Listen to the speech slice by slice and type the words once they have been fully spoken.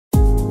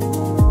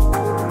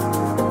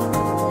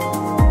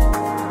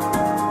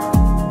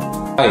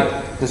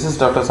Hi, this is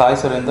Dr. Sai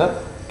Surinder,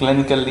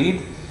 Clinical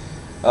Lead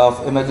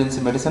of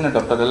Emergency Medicine at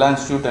Dr. Ella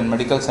Institute and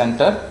Medical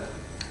Center.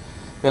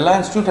 Ella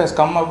Institute has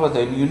come up with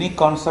a unique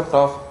concept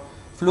of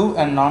flu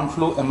and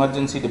non-flu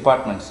emergency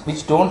departments,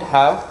 which don't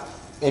have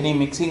any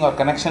mixing or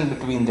connection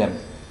between them.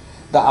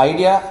 The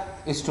idea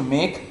is to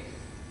make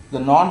the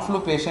non-flu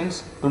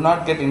patients do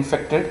not get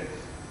infected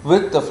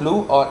with the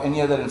flu or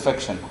any other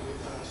infection.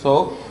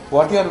 So,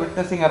 what you are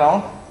witnessing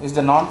around is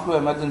the non-flu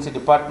emergency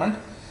department,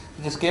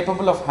 which is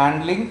capable of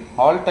handling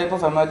all type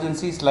of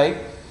emergencies like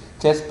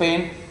chest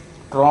pain,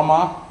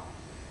 trauma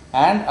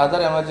and other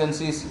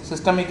emergencies,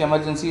 systemic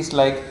emergencies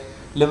like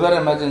liver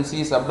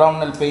emergencies,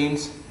 abdominal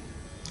pains,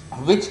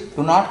 which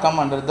do not come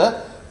under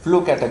the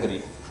flu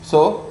category.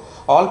 So,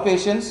 all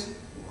patients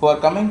who are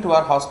coming to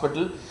our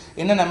hospital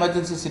in an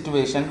emergency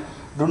situation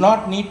do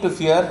not need to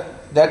fear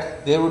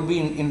that they would be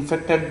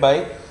infected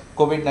by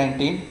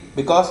COVID-19,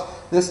 because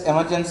this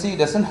emergency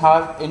doesn't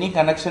have any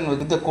connection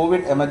with the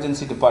COVID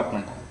emergency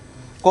department.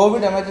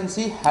 COVID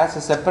emergency has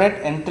a separate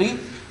entry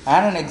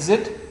and an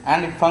exit,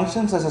 and it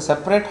functions as a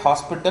separate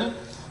hospital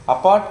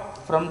apart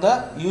from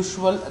the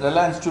usual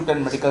Ella Institute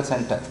and Medical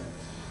Center.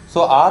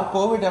 So our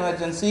COVID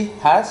emergency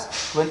has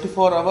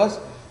 24 hours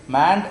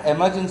manned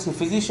emergency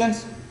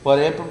physicians who are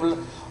capable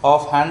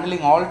of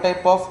handling all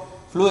type of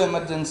flu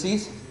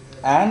emergencies,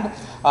 and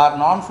our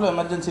non-flu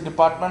emergency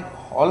department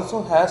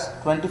also has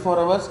 24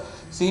 hours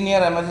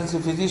senior emergency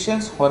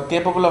physicians who are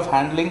capable of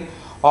handling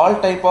all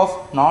type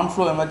of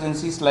non-flu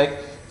emergencies like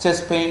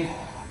chest pain,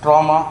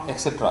 trauma,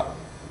 etc.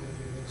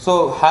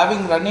 So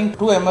having running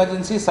two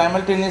emergencies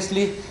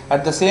simultaneously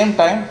at the same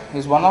time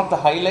is one of the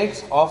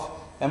highlights of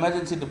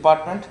emergency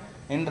department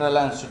in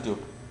Ella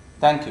Institute.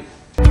 Thank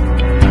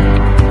you.